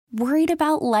Worried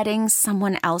about letting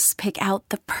someone else pick out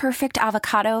the perfect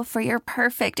avocado for your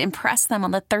perfect impress them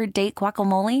on the third date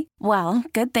guacamole? Well,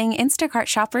 good thing Instacart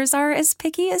shoppers are as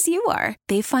picky as you are.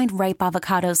 They find ripe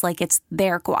avocados like it's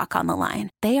their guac on the line.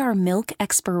 They are milk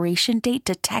expiration date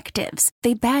detectives.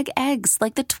 They bag eggs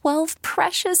like the 12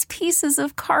 precious pieces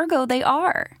of cargo they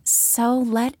are. So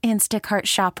let Instacart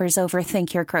shoppers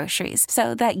overthink your groceries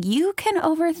so that you can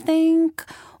overthink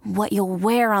what you'll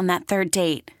wear on that third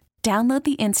date. Download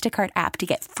the Instacart app to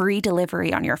get free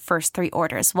delivery on your first 3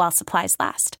 orders while supplies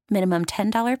last. Minimum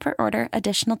 $10 per order.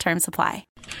 Additional terms apply.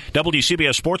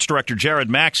 WCBS Sports Director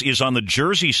Jared Max is on the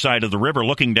Jersey side of the river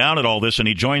looking down at all this, and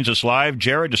he joins us live.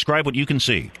 Jared, describe what you can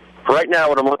see. Right now,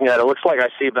 what I'm looking at, it looks like I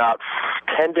see about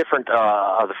 10 different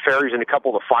of the ferries and a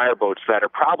couple of the fireboats that are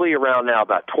probably around now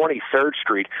about 23rd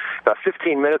Street. About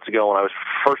 15 minutes ago, when I was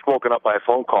first woken up by a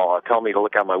phone call telling me to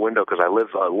look out my window because I live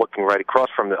looking right across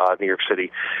from New York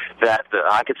City, that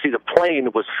I could see the plane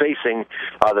was facing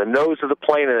the nose of the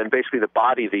plane, and then basically the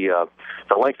body, the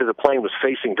length of the plane was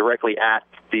facing directly at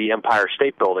the Empire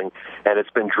State Building, and it's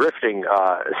been drifting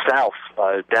south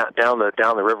down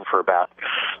the river for about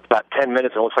 10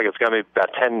 minutes. And it looks like it's going to be about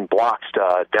 10 blocks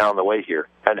down the way here.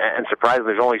 And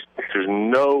surprisingly, there's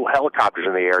no helicopters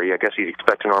in the area. I guess you'd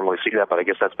expect to normally see that, but I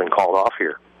guess that's been called off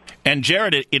here. And,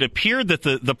 Jared, it appeared that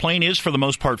the plane is, for the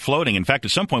most part, floating. In fact,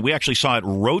 at some point, we actually saw it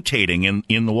rotating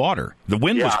in the water. The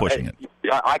wind was pushing it.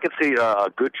 Yeah, I could see a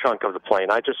good chunk of the plane.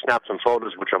 I just snapped some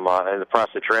photos, which I'm in the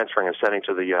process of transferring and sending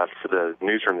to the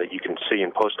newsroom that you can see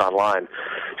and post online.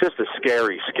 Just a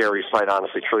scary, scary sight,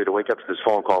 honestly, truly, to wake up to this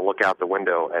phone call and look out the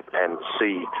window and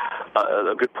see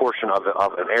a good portion of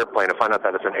an airplane and find out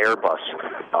that it's an Airbus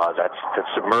that's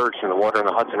submerged in the water in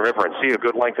the Hudson River, and see a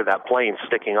good length of that plane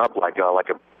sticking up like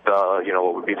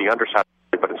what would be the underside,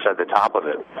 but instead the top of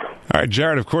it. All right,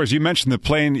 Jared, of course, you mentioned the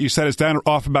plane. You said it's down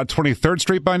off about 23rd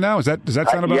Street by now? Does that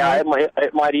sound about right? Yeah,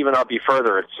 it might even be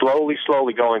further. It's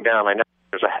slowly going down. I know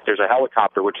there's a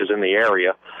helicopter which is in the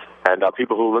area, and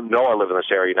people who know I live in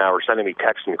this area now are sending me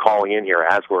texts and calling in here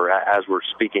as we're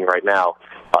speaking right now.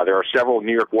 There are several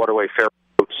New York Waterway ferry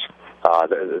boats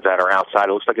that are outside.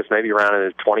 It looks like it's maybe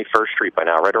around 21st Street by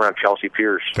now, right around Chelsea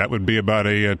Piers. That would be about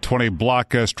a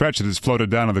 20-block stretch that has floated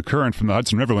down to the current from the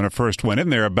Hudson River when it first went in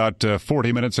there about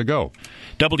 40 minutes ago.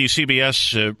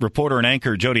 WCBS reporter and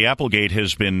anchor Jody Applegate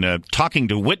has been talking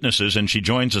to witnesses, and she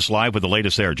joins us live with the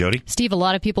latest there. Jody? Steve, a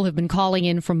lot of people have been calling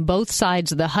in from both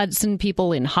sides of the Hudson,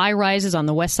 people in high-rises on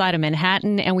the west side of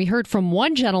Manhattan, and we heard from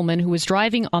one gentleman who was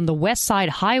driving on the West Side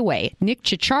Highway. Nick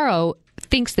Cicciaro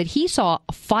thinks that he saw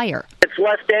a fire. Its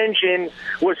left engine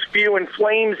was spewing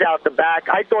flames out the back.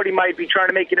 I thought he might be trying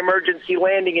to make an emergency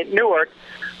landing at Newark,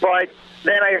 but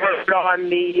then I heard on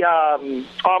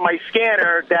my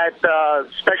scanner that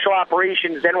Special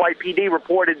Operations NYPD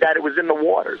reported that it was in the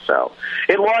water. So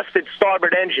it lost its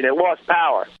starboard engine. It lost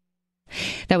power.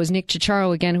 That was Nick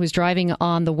Cicciaro again, who was driving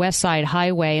on the West Side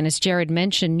Highway. And as Jared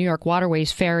mentioned, New York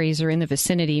Waterways ferries are in the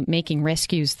vicinity making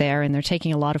rescues there, and they're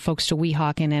taking a lot of folks to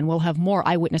Weehawken, and we'll have more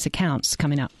eyewitness accounts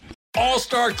coming up.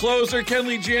 All-star closer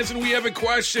Kenley Jansen, we have a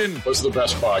question. What's the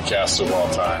best podcast of all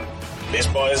time?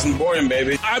 Baseball isn't boring,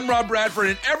 baby. I'm Rob Bradford,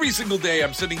 and every single day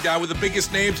I'm sitting down with the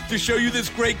biggest names to show you this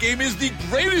great game is the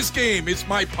greatest game. It's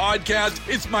my podcast.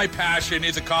 It's my passion.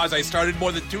 It's a cause I started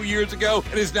more than 2 years ago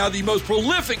and is now the most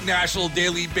prolific national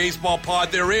daily baseball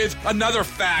pod there is. Another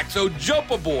fact, so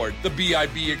jump aboard the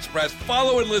BIB Express.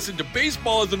 Follow and listen to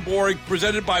Baseball Isn't Boring,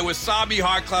 presented by Wasabi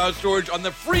Hot Cloud Storage on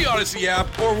the free Odyssey app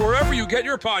or wherever you get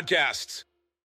your podcasts.